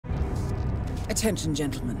Attention,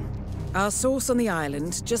 gentlemen. Our source on the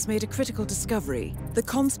island just made a critical discovery. The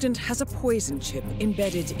Constant has a poison chip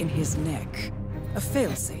embedded in his neck. A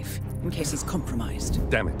failsafe, in case he's compromised.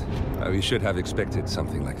 Damn it. We should have expected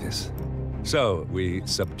something like this. So, we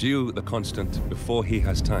subdue the Constant before he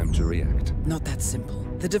has time to react. Not that simple.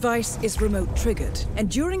 The device is remote triggered, and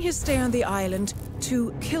during his stay on the island,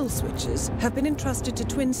 2 kill switches have been entrusted to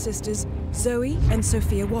twin sisters Zoe and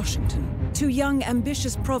Sophia Washington, 2 young,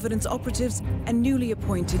 ambitious Providence operatives and newly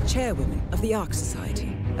appointed chairwomen of the Ark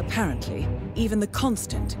Society. Apparently, even the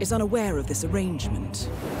Constant is unaware of this arrangement.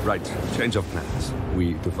 Right, change of plans.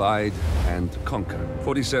 We divide and conquer.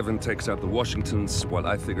 47 takes out the Washingtons, while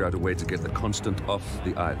I figure out a way to get the Constant off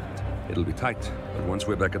the island. It'll be tight, but once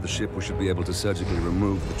we're back at the ship, we should be able to surgically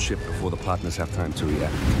remove the chip before the partners have time to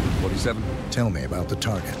react. 47? Tell me about the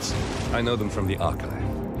targets. I know them from the archive.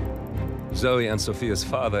 Zoe and Sophia's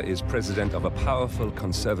father is president of a powerful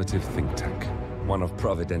conservative think tank, one of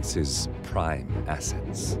Providence's prime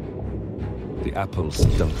assets. The apples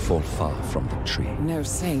don't fall far from the tree. No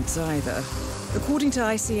saints either. According to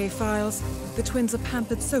ICA files, the twins are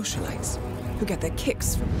pampered socialites who get their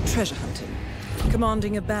kicks from treasure hunting.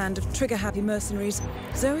 Commanding a band of trigger-happy mercenaries,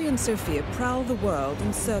 Zoe and Sophia prowl the world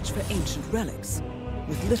in search for ancient relics.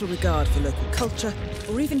 With little regard for local culture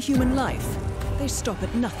or even human life, they stop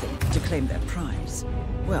at nothing to claim their prize.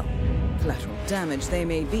 Well, collateral damage they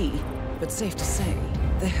may be, but safe to say,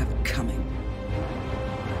 they have it coming.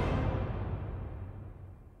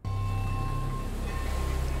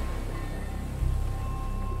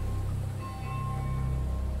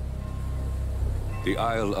 The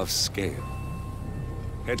Isle of Sgail.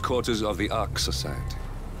 Headquarters of the Ark Society.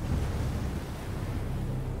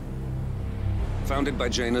 Founded by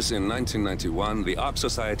Janus in 1991, the Ark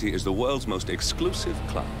Society is the world's most exclusive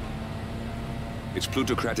club. Its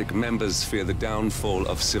plutocratic members fear the downfall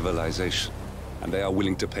of civilization, and they are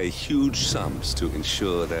willing to pay huge sums to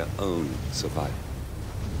ensure their own survival.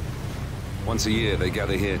 Once a year, they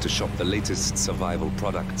gather here to shop the latest survival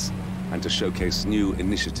products and to showcase new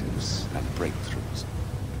initiatives and breakthroughs.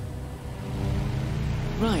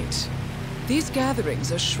 Right. These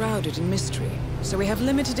gatherings are shrouded in mystery, so we have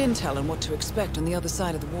limited intel on what to expect on the other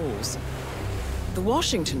side of the walls. The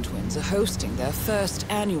Washington twins are hosting their first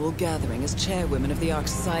annual gathering as chairwomen of the Ark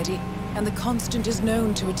Society, and the Constant is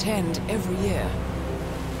known to attend every year.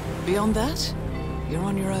 Beyond that, you're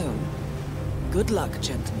on your own. Good luck,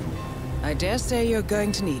 gentlemen. I dare say you're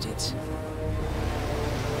going to need it.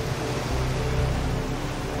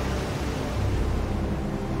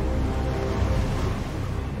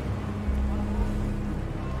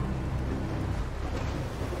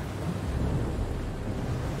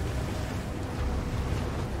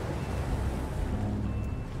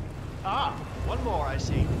 One more, I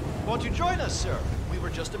see. Won't you join us, sir? We were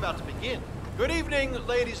just about to begin. Good evening,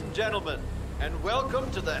 ladies and gentlemen, and welcome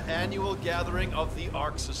to the annual gathering of the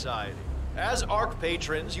Ark Society. As Ark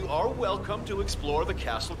patrons, you are welcome to explore the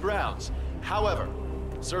castle grounds. However,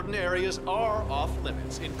 certain areas are off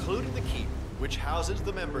limits, including the keep, which houses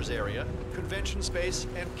the members area, convention space,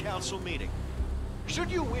 and council meeting. Should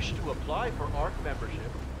you wish to apply for Ark membership,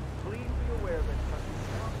 please be aware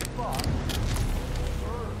that spot.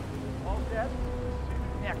 All set?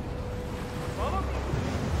 Next. Follow me.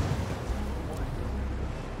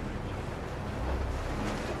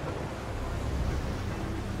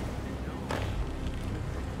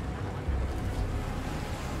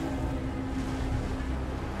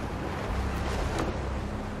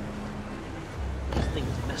 This thing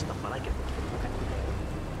is messed up, but I can.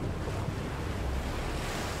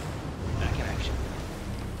 Back in action.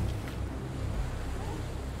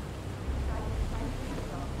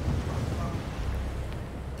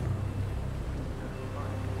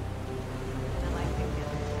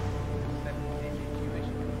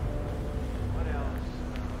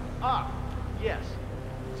 Yes.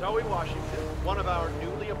 Zoe Washington, one of our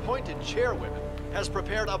newly appointed chairwomen, has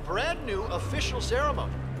prepared a brand new official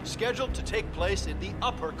ceremony scheduled to take place in the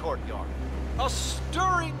upper courtyard. A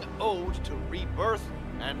stirring ode to rebirth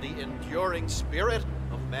and the enduring spirit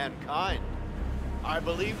of mankind. I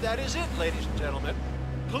believe that is it, ladies and gentlemen.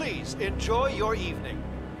 Please enjoy your evening.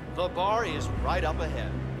 The bar is right up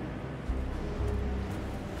ahead.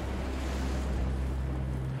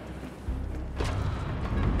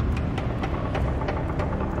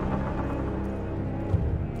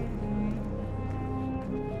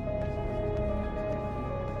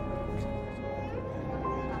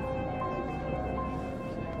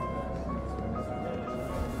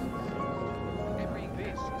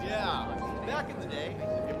 Back in the day,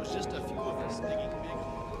 it was just a few of us digging big.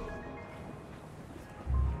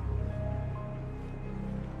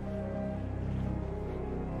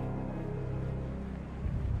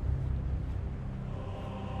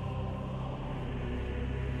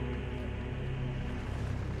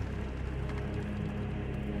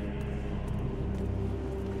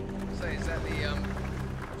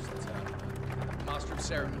 Master of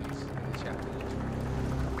Ceremonies in the chapter that you're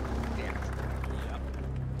damn. Yep.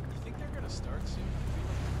 You think they're gonna start soon?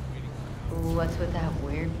 I feel like I'm waiting. What's with that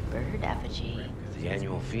weird bird effigy? The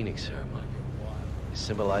annual Phoenix ceremony. It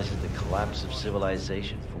symbolizes the collapse of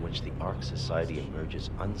civilization from which the Ark Society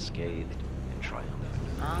emerges unscathed and triumphant.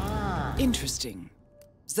 Ah. Interesting.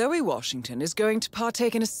 Zoe Washington is going to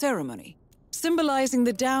partake in a ceremony, symbolizing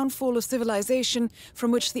the downfall of civilization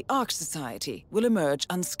from which the Ark Society will emerge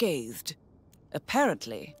unscathed.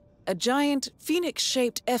 Apparently, a giant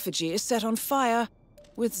phoenix-shaped effigy is set on fire,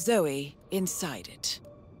 with Zoe inside it.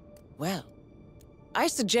 Well, I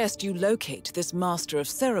suggest you locate this Master of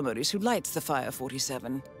Ceremonies who lights the Fire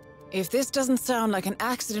 47. If this doesn't sound like an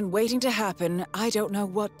accident waiting to happen, I don't know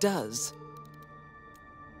what does.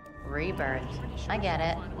 Rebirth. I get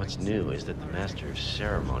it. What's new is that the Master of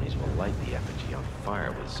Ceremonies will light the effigy on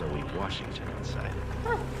fire with Zoe Washington inside it.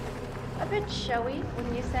 Huh. A bit showy,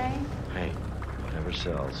 wouldn't you say? Hey, whatever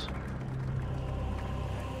sells.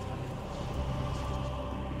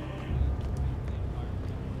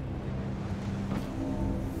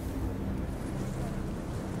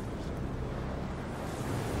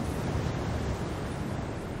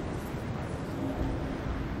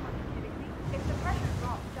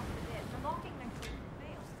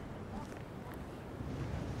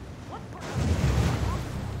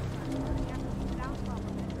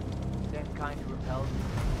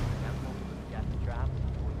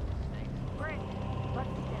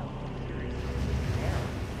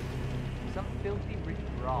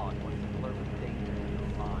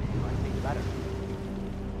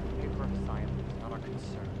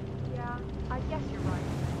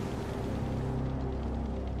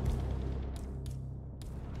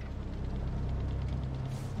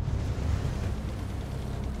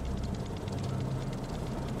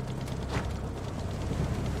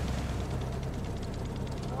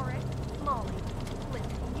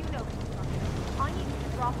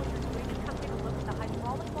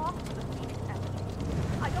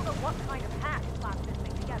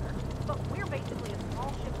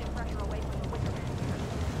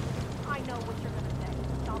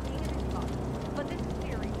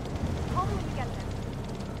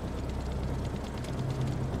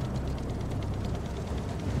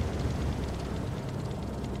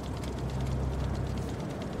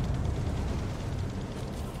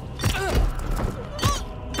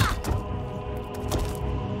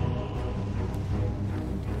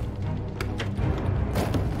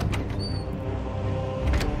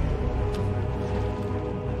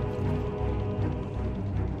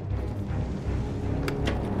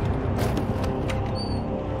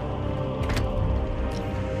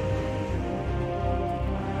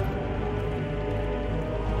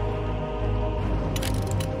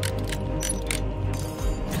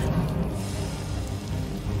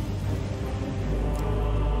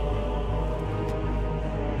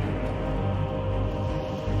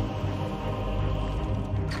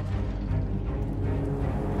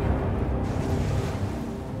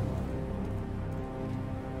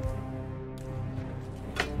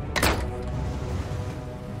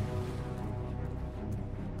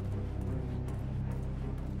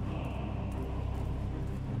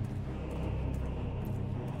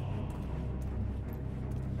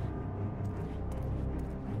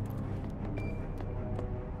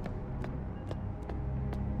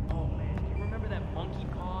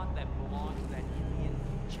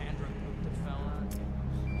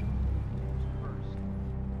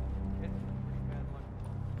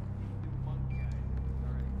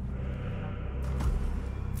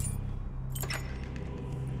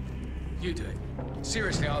 You do it.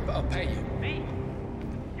 Seriously, I'll pay you. Me?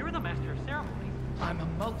 You're the Master of Ceremonies. I'm a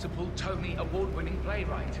multiple Tony award-winning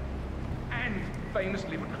playwright. And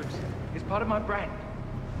famously reclusive. It's part of my brand.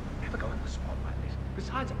 Never go on the spot like this.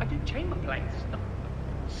 Besides, I do chamber plays.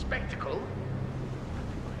 Spectacle.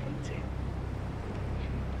 People hate it.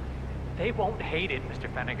 They won't hate it,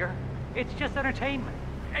 Mr. Feniger. It's just entertainment.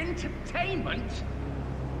 Entertainment?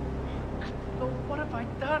 Lord, what have I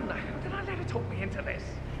done? How did I let her talk me into this?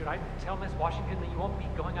 Should I tell Miss Washington that you won't be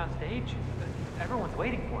going on stage? Everyone's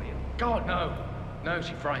waiting for you. God, no. No,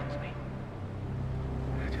 she frightens me.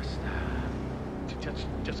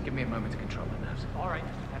 Just give me a moment to control my nerves. All right,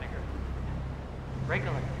 Mr. Feniger.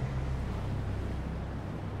 Regular.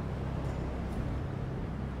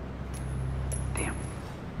 Damn.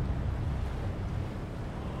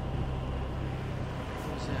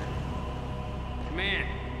 What's that? Command,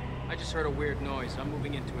 I just heard a weird noise. I'm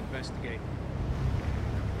moving in to investigate.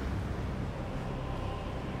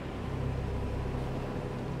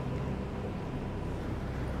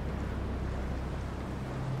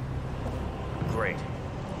 Great.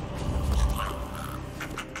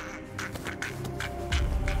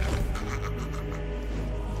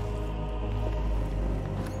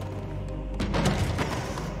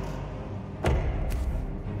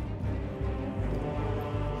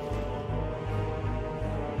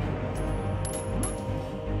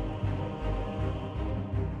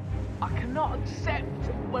 not accept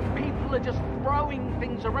when people are just throwing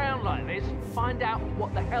things around like this. Find out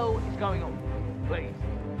what the hell is going on, please.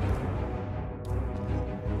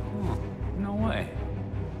 No way.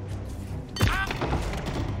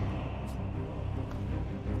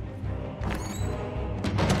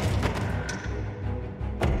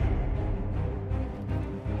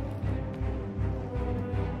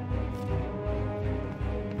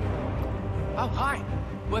 Oh, hi.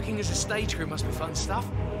 Working as a stage crew must be fun stuff.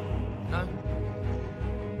 No?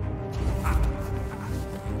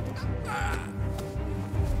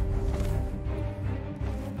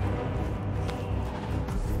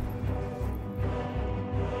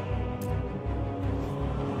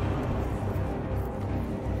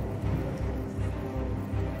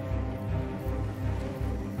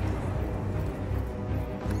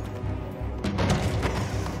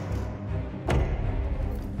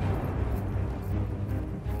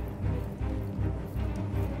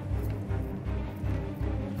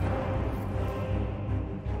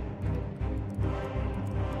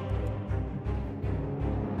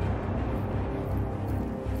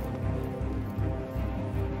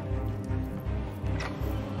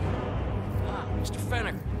 Mr.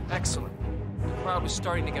 Fennick, excellent. The crowd was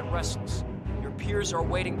starting to get restless. Your peers are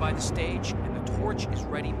waiting by the stage, and the torch is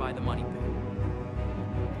ready by the money pit.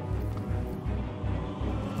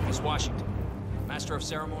 Miss Washington, Master of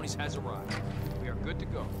Ceremonies has arrived. We are good to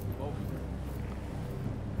go. Over.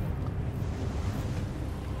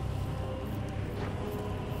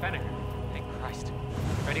 Fennick, thank Christ.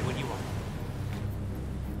 Ready when you are.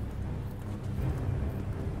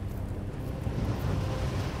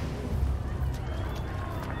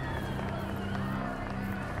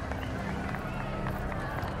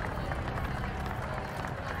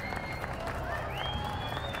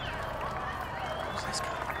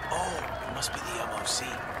 Must be the MOC.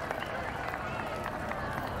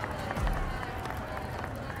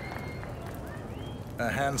 A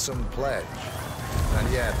handsome pledge,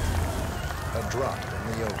 and yet a drop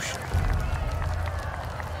in the ocean.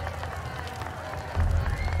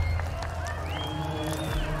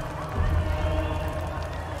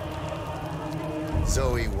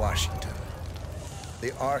 Zoe Washington,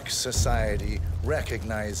 the Ark Society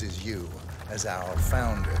recognizes you as our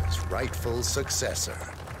founder's rightful successor.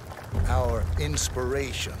 Our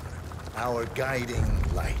inspiration, our guiding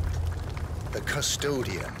light, the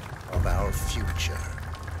custodian of our future.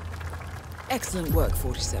 Excellent work,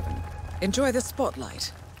 47. Enjoy the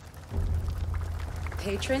spotlight.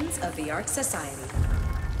 Patrons of the Ark Society,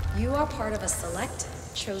 you are part of a select,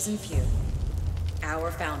 chosen few. Our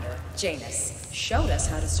founder, Janus, showed us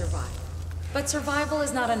how to survive. But survival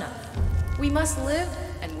is not enough. We must live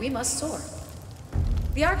and we must soar.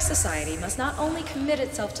 The Ark Society must not only commit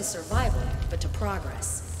itself to survival, but to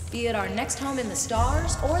progress, be it our next home in the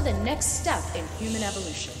stars or the next step in human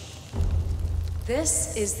evolution.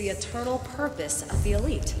 This is the eternal purpose of the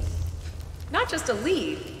elite. Not just to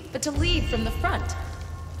lead, but to lead from the front.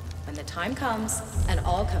 When the time comes, and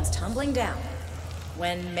all comes tumbling down,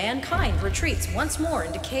 when mankind retreats once more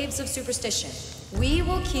into caves of superstition, we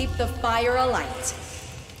will keep the fire alight.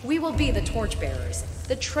 We will be the torchbearers,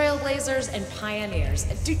 the trailblazers and pioneers.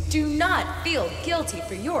 Do not feel guilty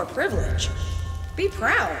for your privilege. Be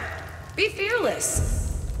proud. Be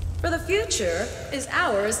fearless. For the future is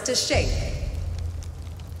ours to shape.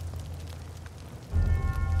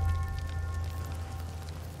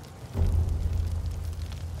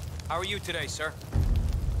 How are you today, sir?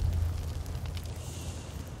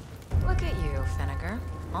 Look at you, Fenniger.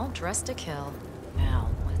 All dressed to kill. Now,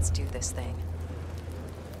 let's do this thing.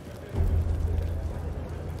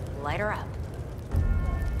 Light her up.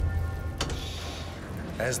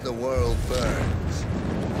 As the world burns,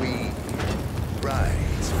 we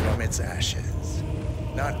rise from its ashes.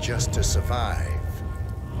 Not just to survive,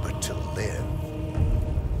 but to live.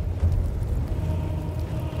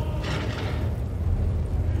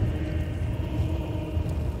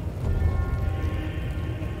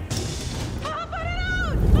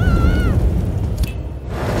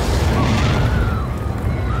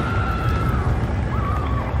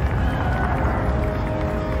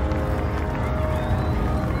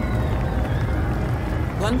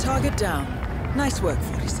 One target down. Nice work,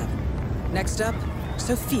 47. Next up,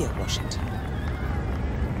 Sophia Washington.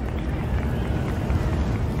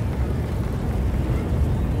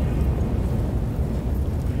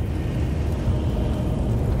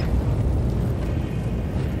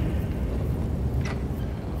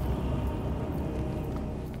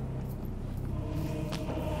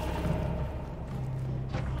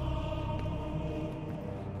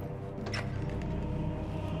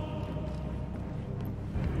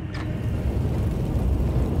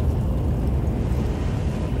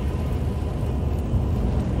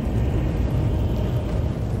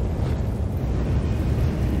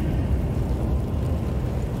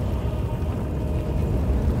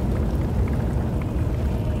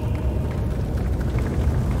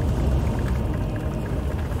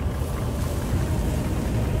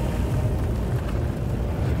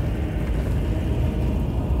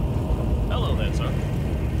 Hello there, sir.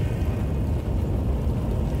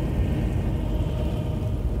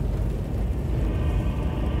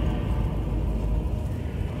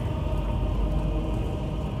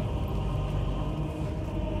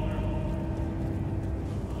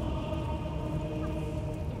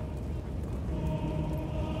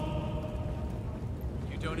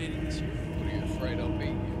 You donated this year? What are you afraid I'll beat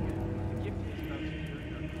you? The gift is about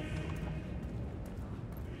security.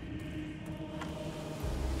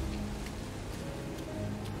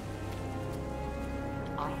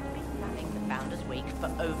 I have been running the Founders Week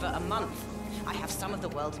for over a month. I have some of the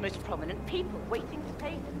world's most prominent people waiting to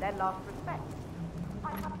pay them their last respects.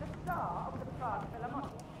 I have the star of the Prague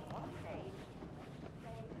Philharmonic on stage.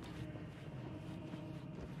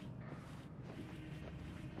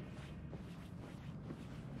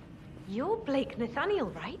 You're Blake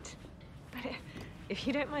Nathaniel, right? But if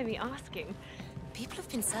you don't mind me asking, people have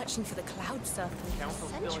been searching for the Cloud Serpent for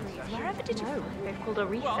centuries. Wherever did you know? They've called a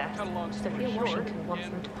recess. Sophia Washington wants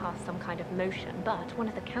them to pass some kind of motion, but one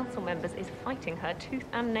of the council members is fighting her tooth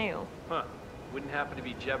and nail. Huh. Wouldn't happen to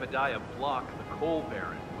be Jebediah Block, the coal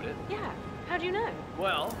baron, would it? Yeah. How do you know?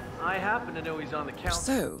 Well, I happen to know he's on the council.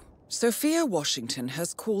 So, Sophia Washington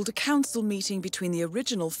has called a council meeting between the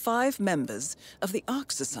original 5 members of the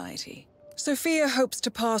Ark Society. Sophia hopes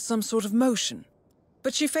to pass some sort of motion,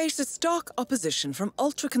 but she faces stark opposition from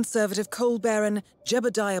ultra-conservative coal baron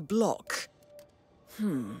Jebediah Block.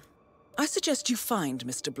 I suggest you find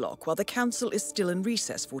Mr. Block while the council is still in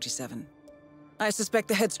recess, 47. I suspect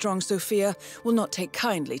the headstrong Sophia will not take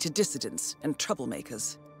kindly to dissidents and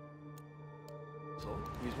troublemakers.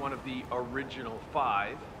 He's one of the original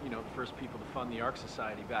 5, you know, the first people to fund the Ark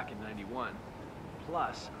Society back in '91.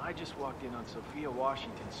 Plus, I just walked in on Sophia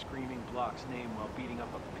Washington screaming Block's name while beating up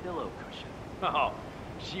a pillow cushion. Oh,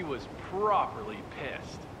 she was properly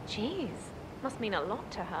pissed. Jeez, must mean a lot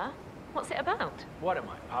to her. What's it about? What am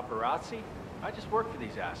I, paparazzi? I just work for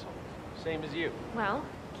these assholes. Same as you. Well,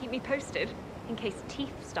 keep me posted, in case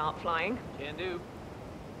teeth start flying. Can do.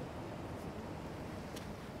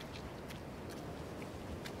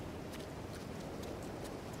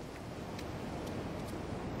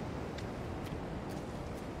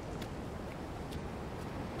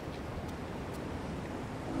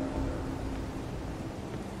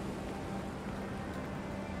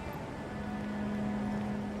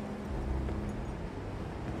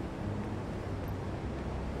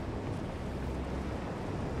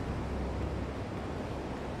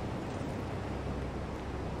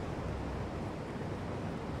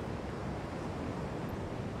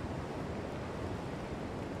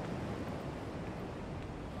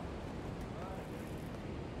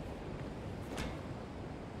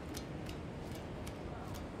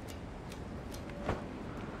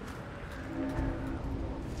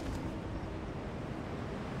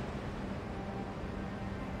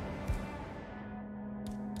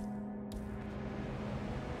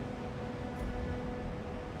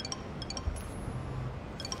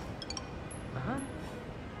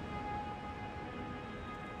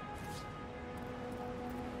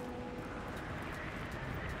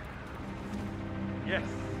 Yes.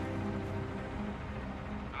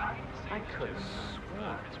 I could have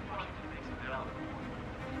sworn.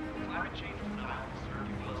 Climate change will not serve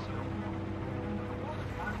you also.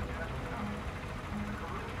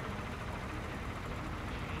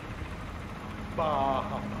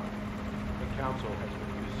 Bah! The council has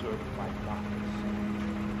been usurped by darkness.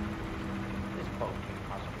 This boat can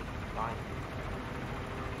possibly be mine.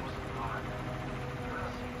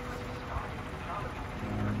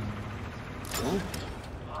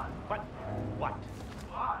 What? What?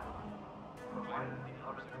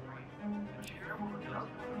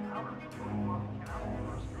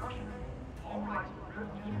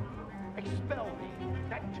 Expel me!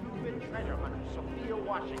 That two-bit treasure hunter, Sophia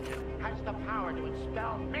Washington, has the power to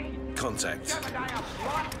expel me! Contact. Jebediah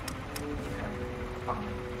Block!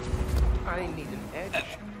 I need an edge,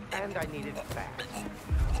 and I need it fast.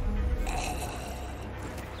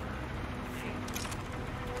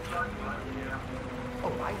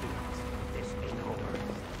 Oh, I do. This ain't over.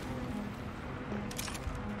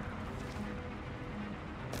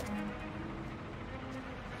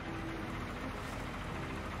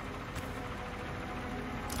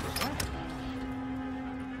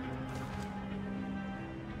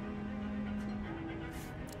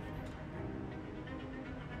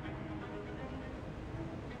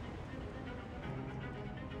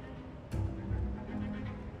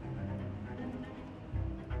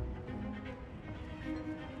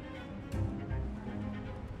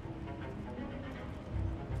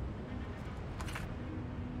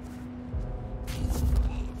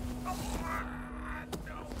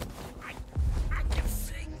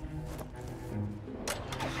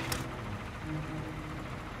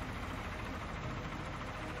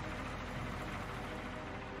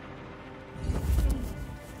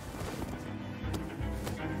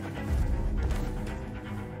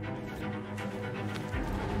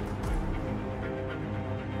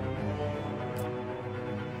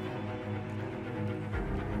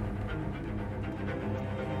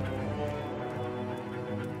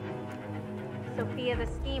 Sophia the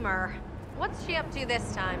schemer. What's she up to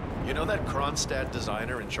this time? You know that Kronstadt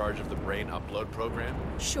designer in charge of the brain upload program?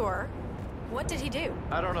 Sure. What did he do?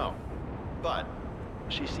 I don't know. But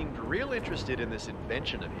she seemed real interested in this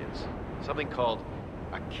invention of his. Something called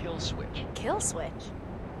a kill switch. Kill switch?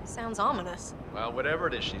 Sounds ominous. Well, whatever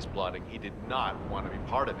it is she's plotting, he did not want to be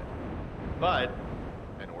part of it. But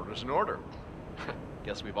an order's an order.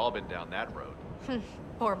 Guess we've all been down that road.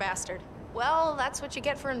 Poor bastard. Well, that's what you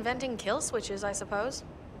get for inventing kill switches, I suppose.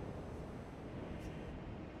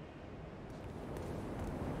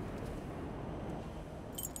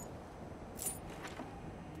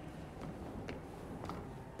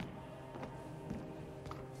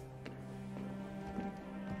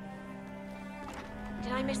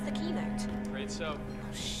 Did I miss the keynote? Afraid so.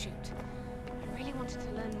 Oh, shoot. I really wanted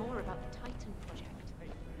to learn more about the Titan project.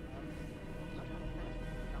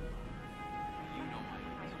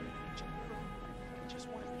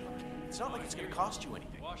 It's not like it's gonna cost you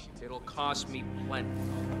anything. It'll cost me plenty.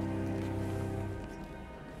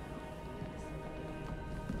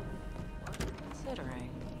 Considering.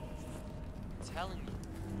 Telling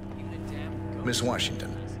you, even a damn Miss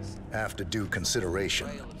Washington, after due consideration,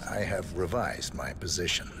 I have revised my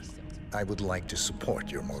position. I would like to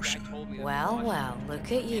support your motion. Well, well,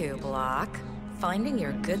 look at you, Block. Finding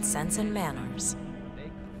your good sense and manners.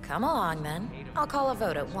 Come along, then. I'll call a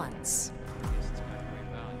vote at once.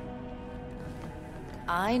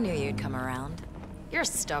 I knew you'd come around. You're a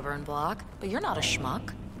stubborn, Block, but you're not a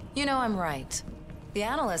schmuck. You know I'm right. The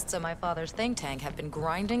analysts at my father's think tank have been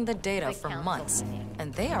grinding the data for months,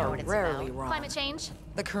 and they are rarely wrong. Climate change.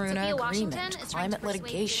 The Karuna Agreement, climate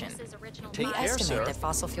litigation. We estimate that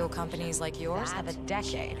fossil fuel companies like yours have a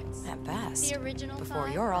decade, at best, before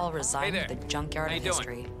you're all resigned to the junkyard of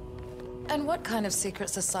history. And what kind of secret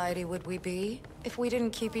society would we be if we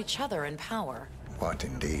didn't keep each other in power? What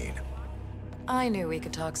indeed? I knew we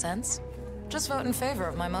could talk sense. Just vote in favor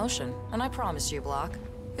of my motion, and I promise you, Block,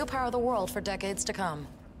 you'll power the world for decades to come.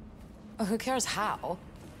 Who cares how,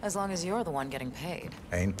 as long as you're the one getting paid.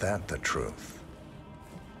 Ain't that the truth?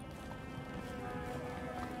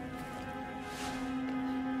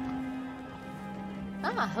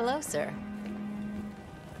 Ah, hello, sir.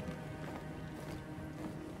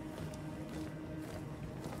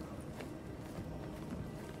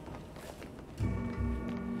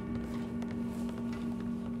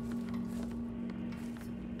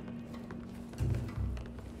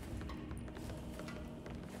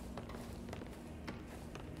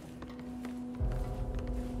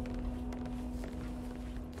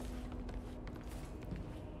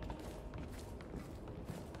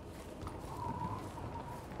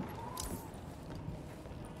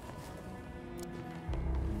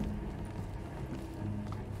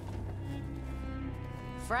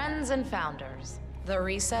 Friends and founders, the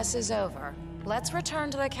recess is over. Let's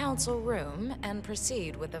return to the council room and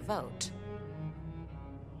proceed with the vote.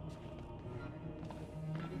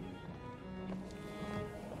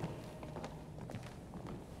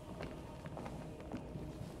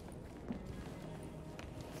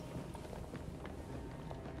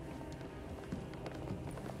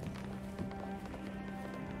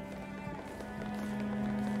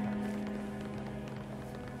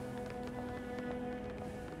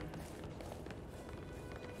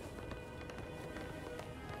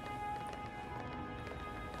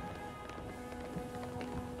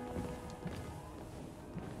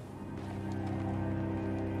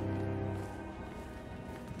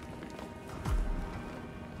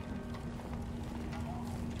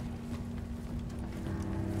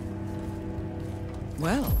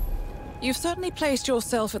 Well, you've certainly placed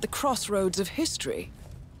yourself at the crossroads of history.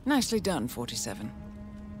 Nicely done, 47.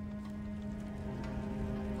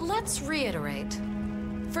 Let's reiterate.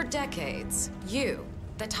 For decades, you,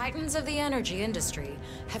 the titans of the energy industry,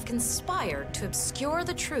 have conspired to obscure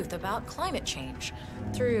the truth about climate change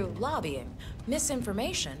through lobbying,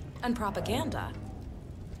 misinformation, and propaganda.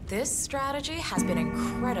 This strategy has been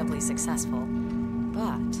incredibly successful,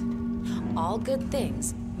 but all good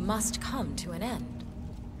things must come to an end.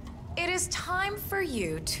 It is time for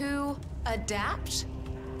you to adapt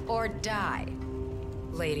or die,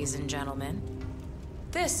 ladies and gentlemen.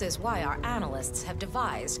 This is why our analysts have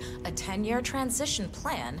devised a 10-year transition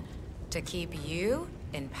plan to keep you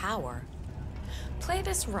in power. Play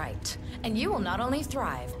this right, and you will not only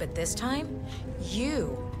thrive, but this time,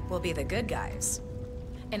 you will be the good guys.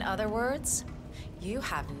 In other words, you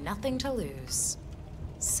have nothing to lose.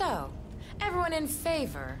 So, everyone in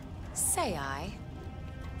favor, say aye.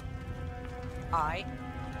 Aye.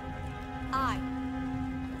 Aye.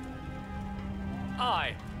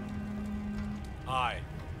 Aye. Aye.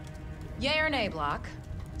 Yay or nay, Block?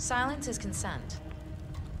 Silence is consent.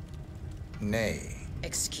 Nay.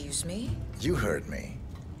 Excuse me? You heard me.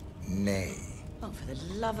 Nay. Oh, for the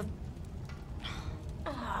love of...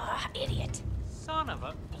 Ah, idiot. Son of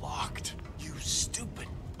a... Blocked. You stupid.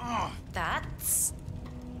 Ugh. That's...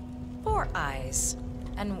 4 ayes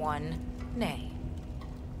and 1 nay.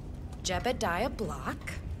 Jebediah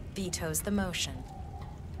Block vetoes the motion.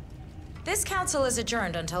 This council is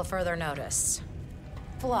adjourned until further notice.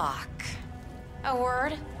 Block. A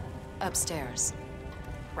word? Upstairs.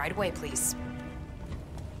 Right away, please.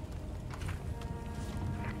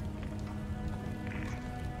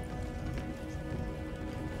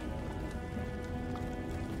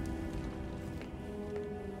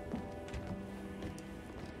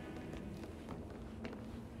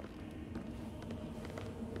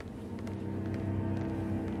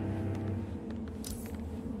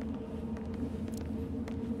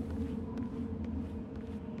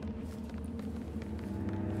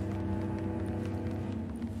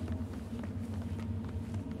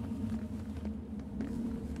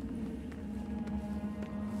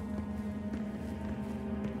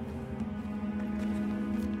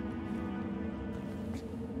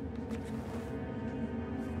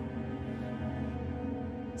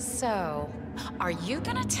 So, are you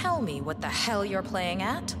gonna tell me what the hell you're playing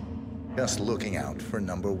at? Just looking out for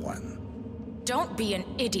number 1. Don't be an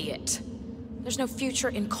idiot. There's no future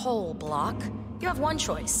in coal, Block. You have one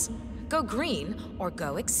choice. Go green or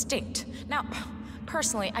go extinct. Now,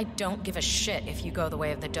 personally, I don't give a shit if you go the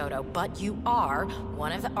way of the dodo, but you are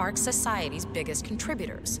one of the Ark Society's biggest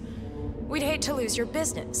contributors. We'd hate to lose your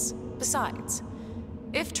business. Besides,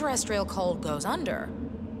 if terrestrial coal goes under,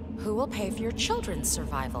 who will pay for your children's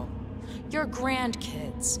survival? Your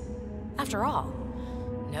grandkids. After all,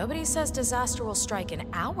 nobody says disaster will strike in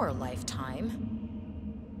our lifetime.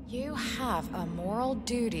 You have a moral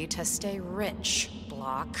duty to stay rich,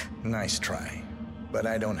 Block. Nice try, but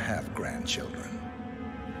I don't have grandchildren.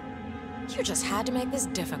 You just had to make this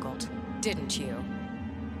difficult, didn't you?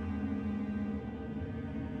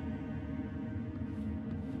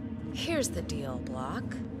 Here's the deal, Block.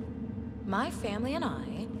 My family and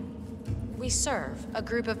I, we serve a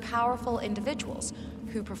group of powerful individuals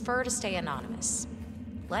who prefer to stay anonymous.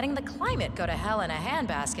 Letting the climate go to hell in a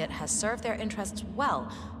handbasket has served their interests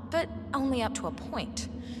well, but only up to a point.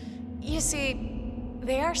 You see,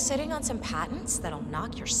 they are sitting on some patents that'll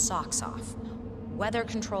knock your socks off. Weather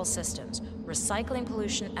control systems, recycling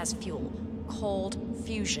pollution as fuel, cold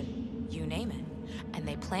fusion, you name it. And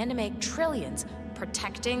they plan to make trillions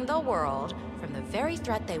protecting the world from the very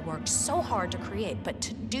threat they worked so hard to create. But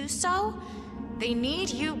to do so, they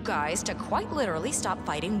need you guys to quite literally stop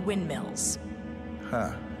fighting windmills.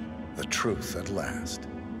 Huh. The truth at last.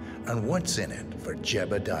 And what's in it for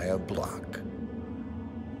Jebediah Block?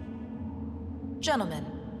 Gentlemen,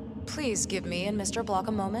 please give me and Mr. Block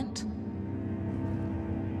a moment.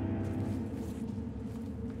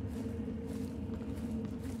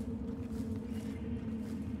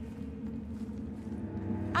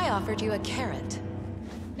 I offered you a carrot.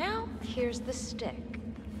 Now, here's the stick.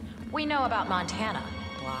 We know about Montana,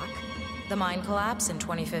 Block. The mine collapse in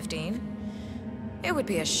 2015. It would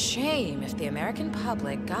be a shame if the American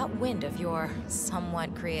public got wind of your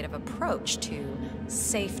somewhat creative approach to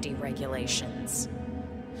safety regulations.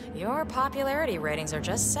 Your popularity ratings are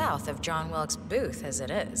just south of John Wilkes Booth as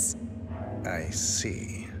it is. I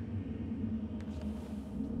see.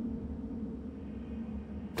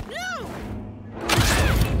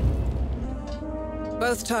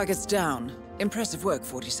 Both targets down. Impressive work,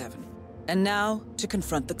 47. And now, to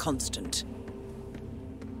confront the Constant.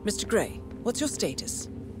 Mr. Gray, what's your status?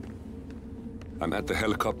 I'm at the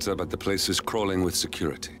helicopter, but the place is crawling with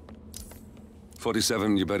security.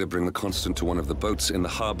 47, you better bring the Constant to one of the boats in the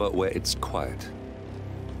harbor where it's quiet.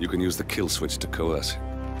 You can use the kill switch to coerce him.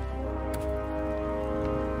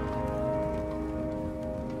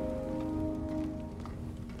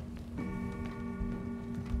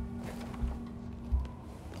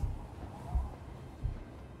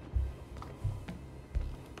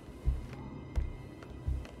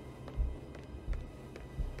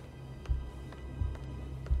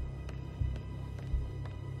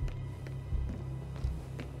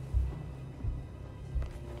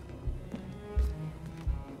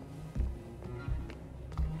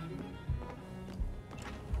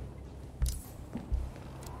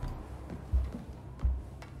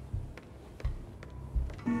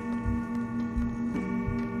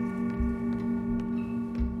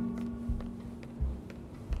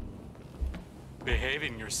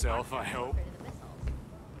 Behaving yourself, I hope.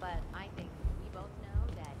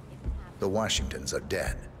 The Washingtons are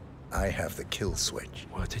dead. I have the kill switch.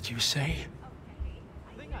 What did you say?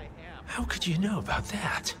 How could you know about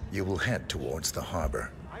that? You will head towards the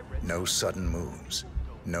harbor. No sudden moves,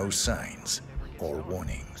 no signs or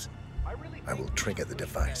warnings. I will trigger the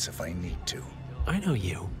device if I need to. I know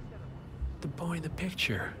you. The boy in the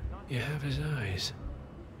picture. You have his eyes.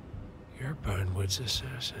 You're Burnwood's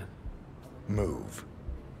assassin. Move.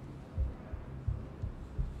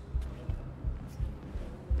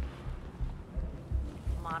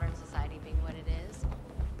 Modern society being what it is,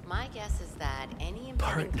 my guess is that any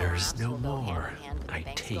partners no more. I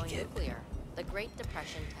take it. The Great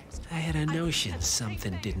Depression times. I had a notion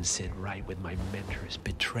something didn't sit right with my mentor's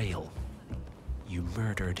betrayal. You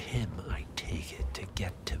murdered him, I take it, to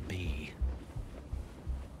get to me.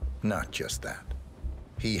 Not just that.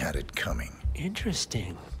 He had it coming.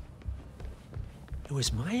 Interesting. It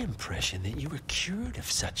was my impression that you were cured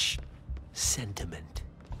of such sentiment.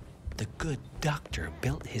 The good doctor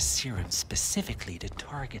built his serum specifically to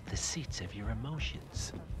target the seats of your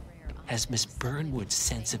emotions. Has Miss Burnwood's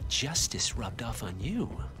sense of justice rubbed off on you,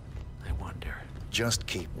 I wonder? Just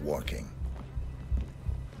keep walking.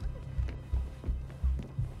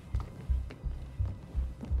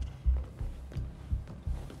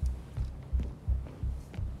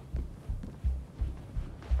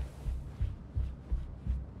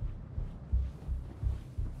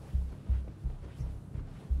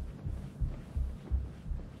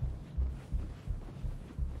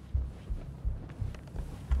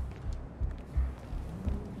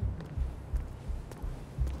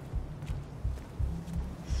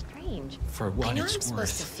 For what it's I'm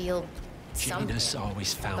supposed to worth, feel Janus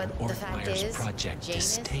always found Ortmeyer's project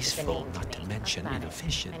distasteful, not to mention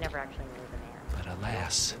inefficient. I never actually knew the name. But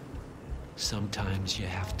alas, sometimes you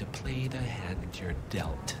have to play the hand you're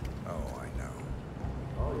dealt. Oh, I know.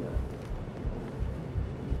 Oh, yeah.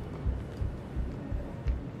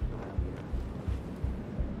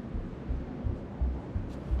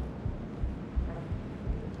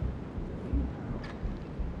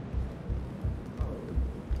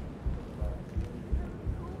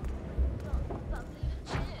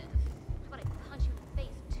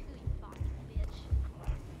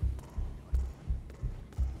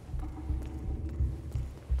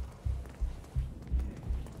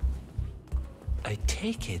 I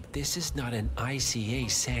take it this is not an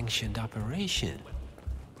ICA-sanctioned operation.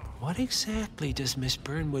 What exactly does Miss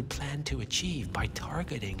Burnwood plan to achieve by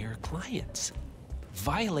targeting her clients?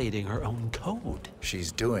 Violating her own code?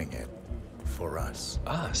 She's doing it for us.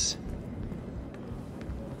 Us?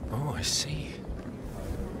 Oh, I see.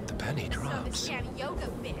 The penny drops.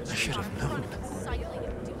 I should have known.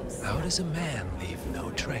 How does a man leave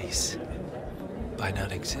no trace? By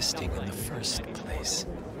not existing in the first place.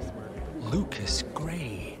 Lucas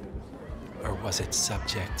Gray. Or was it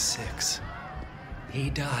Subject 6?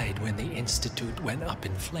 He died when the Institute went up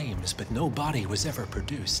in flames, but no body was ever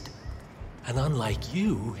produced. And unlike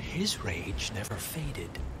you, his rage never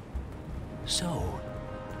faded. So,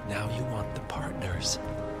 now you want the partners,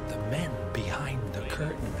 the men behind the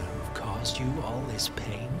curtain who've caused you all this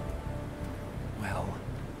pain? Well,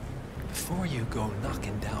 before you go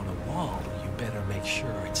knocking down a wall, you better make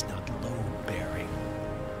sure it's not load-bearing.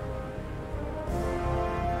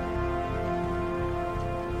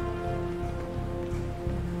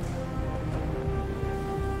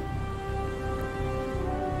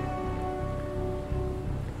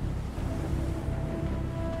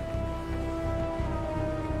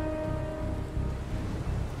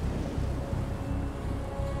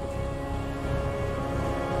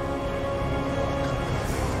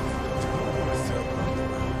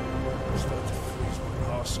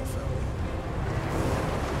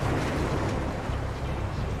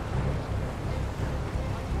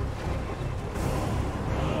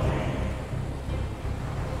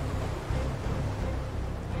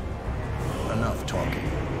 Enough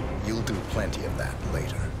talking. You'll do plenty of that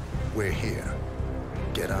later. We're here.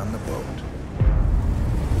 Get on the boat.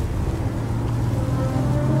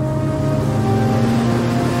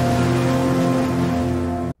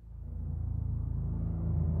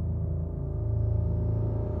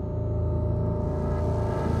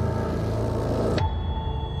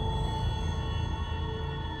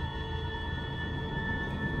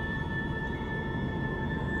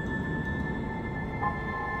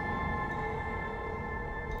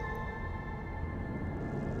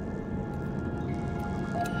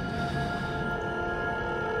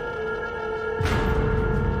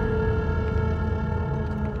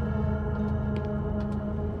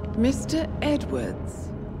 Mr.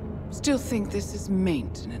 Edwards, still think this is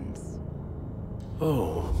maintenance?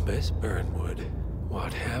 Oh, Miss Burnwood,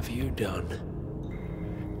 what have you done?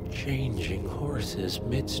 Changing horses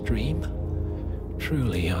midstream?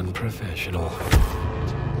 Truly unprofessional.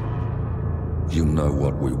 You know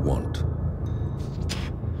what we want.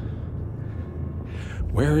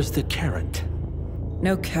 Where is the carrot?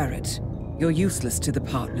 No carrot. You're useless to the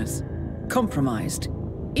partners. Compromised.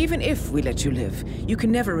 Even if we let you live, you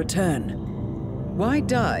can never return. Why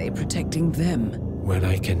die protecting them? When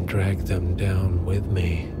I can drag them down with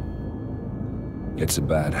me. It's a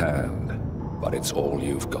bad hand, but it's all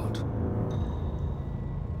you've got.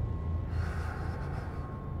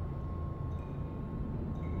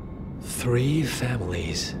 Three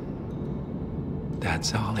families.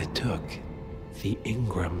 That's all it took. The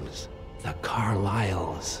Ingrams, the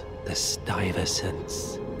Carlyles, the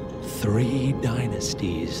Stuyvesants. 3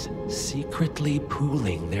 dynasties secretly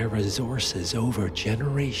pooling their resources over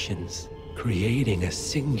generations, creating a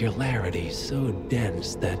singularity so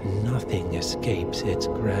dense that nothing escapes its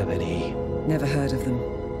gravity. Never heard of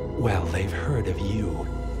them. Well, they've heard of you.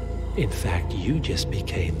 In fact, you just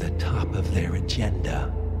became the top of their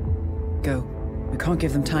agenda. Go. We can't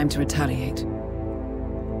give them time to retaliate.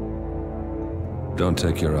 Don't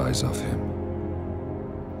take your eyes off him.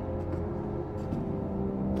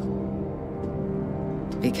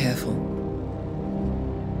 Be careful.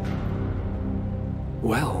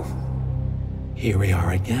 Well, here we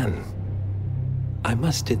are again. I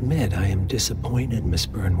must admit I am disappointed, Miss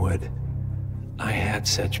Burnwood. I had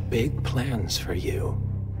such big plans for you.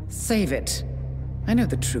 Save it. I know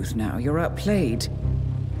the truth now. You're outplayed.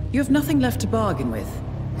 You have nothing left to bargain with.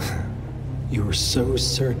 You were so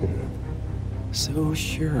certain. So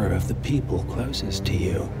sure of the people closest to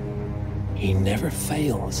you. He never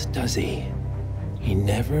fails, does he? He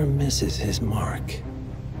never misses his mark.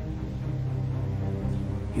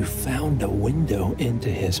 You found a window into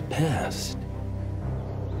his past.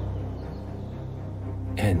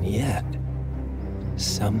 And yet,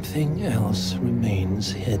 something else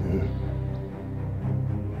remains hidden.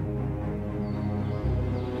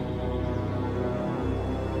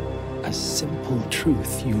 A simple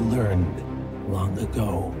truth you learned long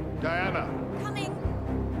ago. Diana! Coming!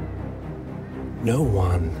 No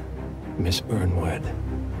one, Miss Burnwood,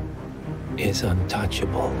 is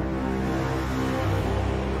untouchable.